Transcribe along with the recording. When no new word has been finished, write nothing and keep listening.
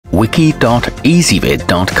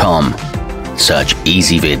wiki.ezvid.com. Search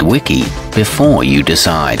Ezvid Wiki before you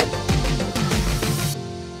decide.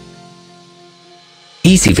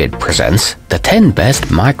 Ezvid presents the 10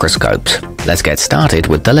 best microscopes. Let's get started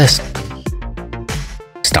with the list.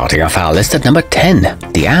 Starting off our list at number 10,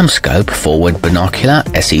 the amscope forward binocular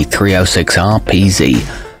SE306RPZ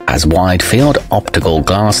has wide-field optical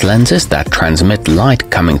glass lenses that transmit light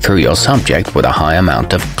coming through your subject with a high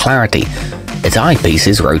amount of clarity. Its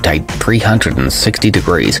eyepieces rotate 360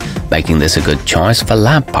 degrees, making this a good choice for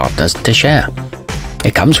lab partners to share.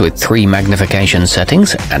 It comes with 3 magnification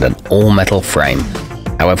settings and an all-metal frame.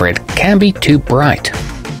 However, it can be too bright.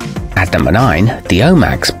 At number 9, the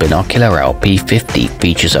omax binocular LP50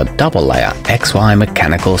 features a double-layer XY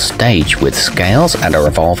mechanical stage with scales and a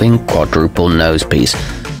revolving quadruple nosepiece.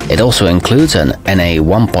 It also includes an NA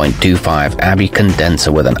 1.25 Abbey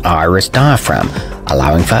condenser with an iris diaphragm,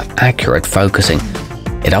 allowing for accurate focusing.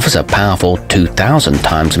 It offers a powerful 2000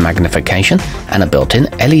 times magnification and a built-in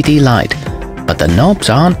LED light, but the knobs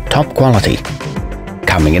aren't top quality.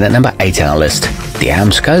 Coming in at number 8 on our list, the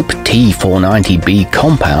amscope T490B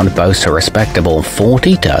compound boasts a respectable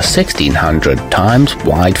 40 to 1600 times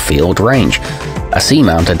wide field range. A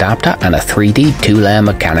C-mount adapter and a 3D 2-layer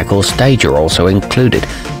mechanical stage are also included,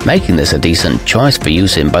 making this a decent choice for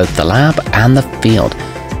use in both the lab and the field.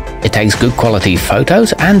 It takes good quality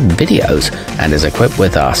photos and videos and is equipped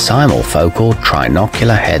with a simulfocal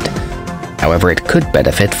trinocular head. However, it could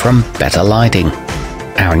benefit from better lighting.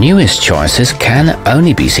 Our newest choices can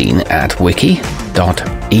only be seen at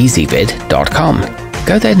wiki.ezvid.com.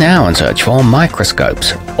 Go there now and search for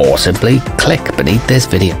microscopes, or simply click beneath this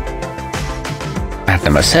video. At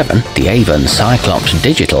number 7, the Aven Cyclops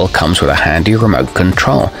Digital comes with a handy remote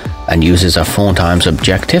control and uses a 4 times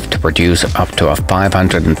objective to produce up to a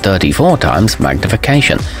 534 times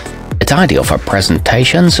magnification. It's ideal for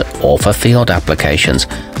presentations or for field applications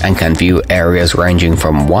and can view areas ranging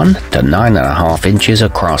from 1 to 9.5 inches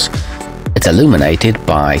across. It's illuminated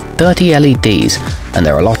by 30 LEDs and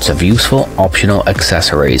there are lots of useful optional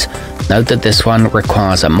accessories. Note that this one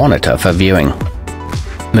requires a monitor for viewing.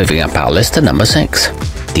 Moving up our list to number 6.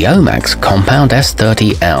 The omax Compound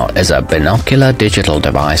S30L is a binocular digital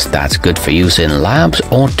device that's good for use in labs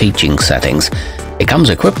or teaching settings. It comes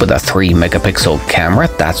equipped with a 3-megapixel camera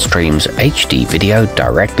that streams HD video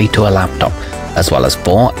directly to a laptop, as well as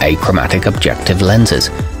 4 achromatic objective lenses.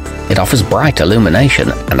 It offers bright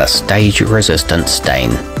illumination and a stage-resistant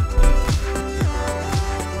stain.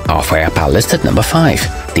 Halfway up our list at number 5.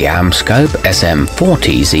 The amscope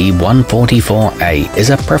SM40Z144A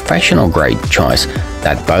is a professional-grade choice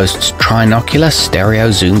that boasts trinocular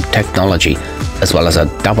stereo zoom technology, as well as a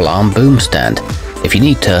double-arm boom stand. If you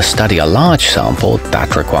need to study a large sample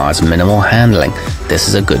that requires minimal handling, this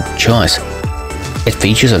is a good choice. It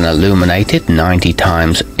features an illuminated 90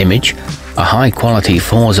 times image, a high-quality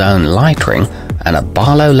 4-zone light ring, and a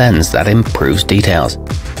Barlow lens that improves details.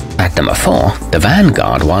 At number 4, the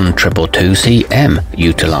Vanguard 1222CM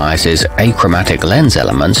utilizes achromatic lens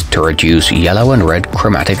elements to reduce yellow and red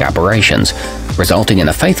chromatic aberrations, resulting in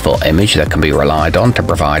a faithful image that can be relied on to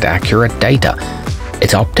provide accurate data.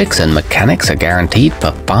 Its optics and mechanics are guaranteed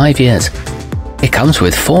for 5 years. It comes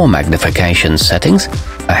with 4 magnification settings,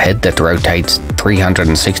 a head that rotates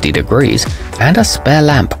 360 degrees, and a spare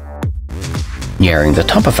lamp. Nearing the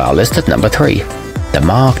top of our list at number 3. The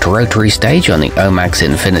marked rotary stage on the omax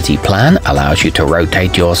Infinity plan allows you to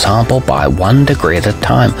rotate your sample by 1 degree at a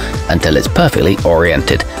time until it's perfectly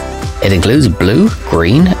oriented. It includes blue,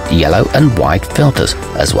 green, yellow, and white filters,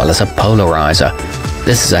 as well as a polarizer.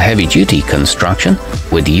 This is a heavy-duty construction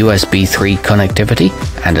with USB 3 connectivity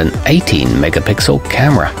and an 18-megapixel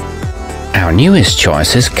camera. Our newest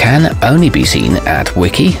choices can only be seen at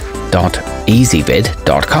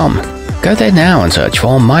wiki.ezvid.com. Go there now and search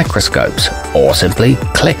for microscopes, or simply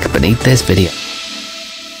click beneath this video.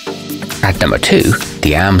 At number 2,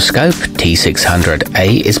 the amscope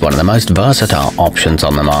T600A is one of the most versatile options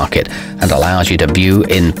on the market and allows you to view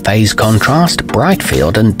in phase contrast, bright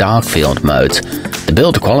field and dark field modes. The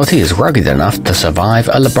build quality is rugged enough to survive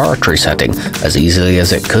a laboratory setting as easily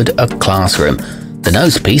as it could a classroom. The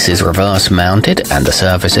nosepiece is reverse mounted and the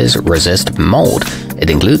surfaces resist mold.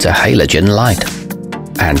 It includes a halogen light.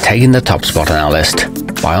 And taking the top spot on our list,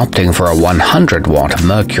 by opting for a 100-watt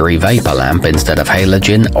mercury vapor lamp instead of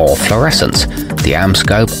halogen or fluorescence, the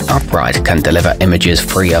amscope upright can deliver images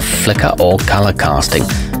free of flicker or color casting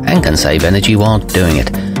and can save energy while doing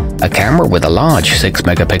it. A camera with a large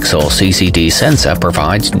 6-megapixel CCD sensor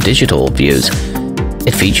provides digital views.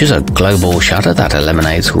 It features a global shutter that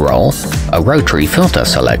eliminates roll, a rotary filter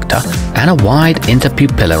selector, and a wide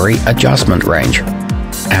interpupillary adjustment range.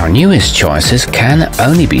 Our newest choices can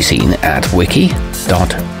only be seen at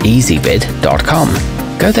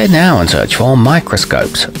wiki.ezvid.com. Go there now and search for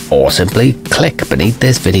microscopes, or simply click beneath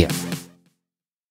this video.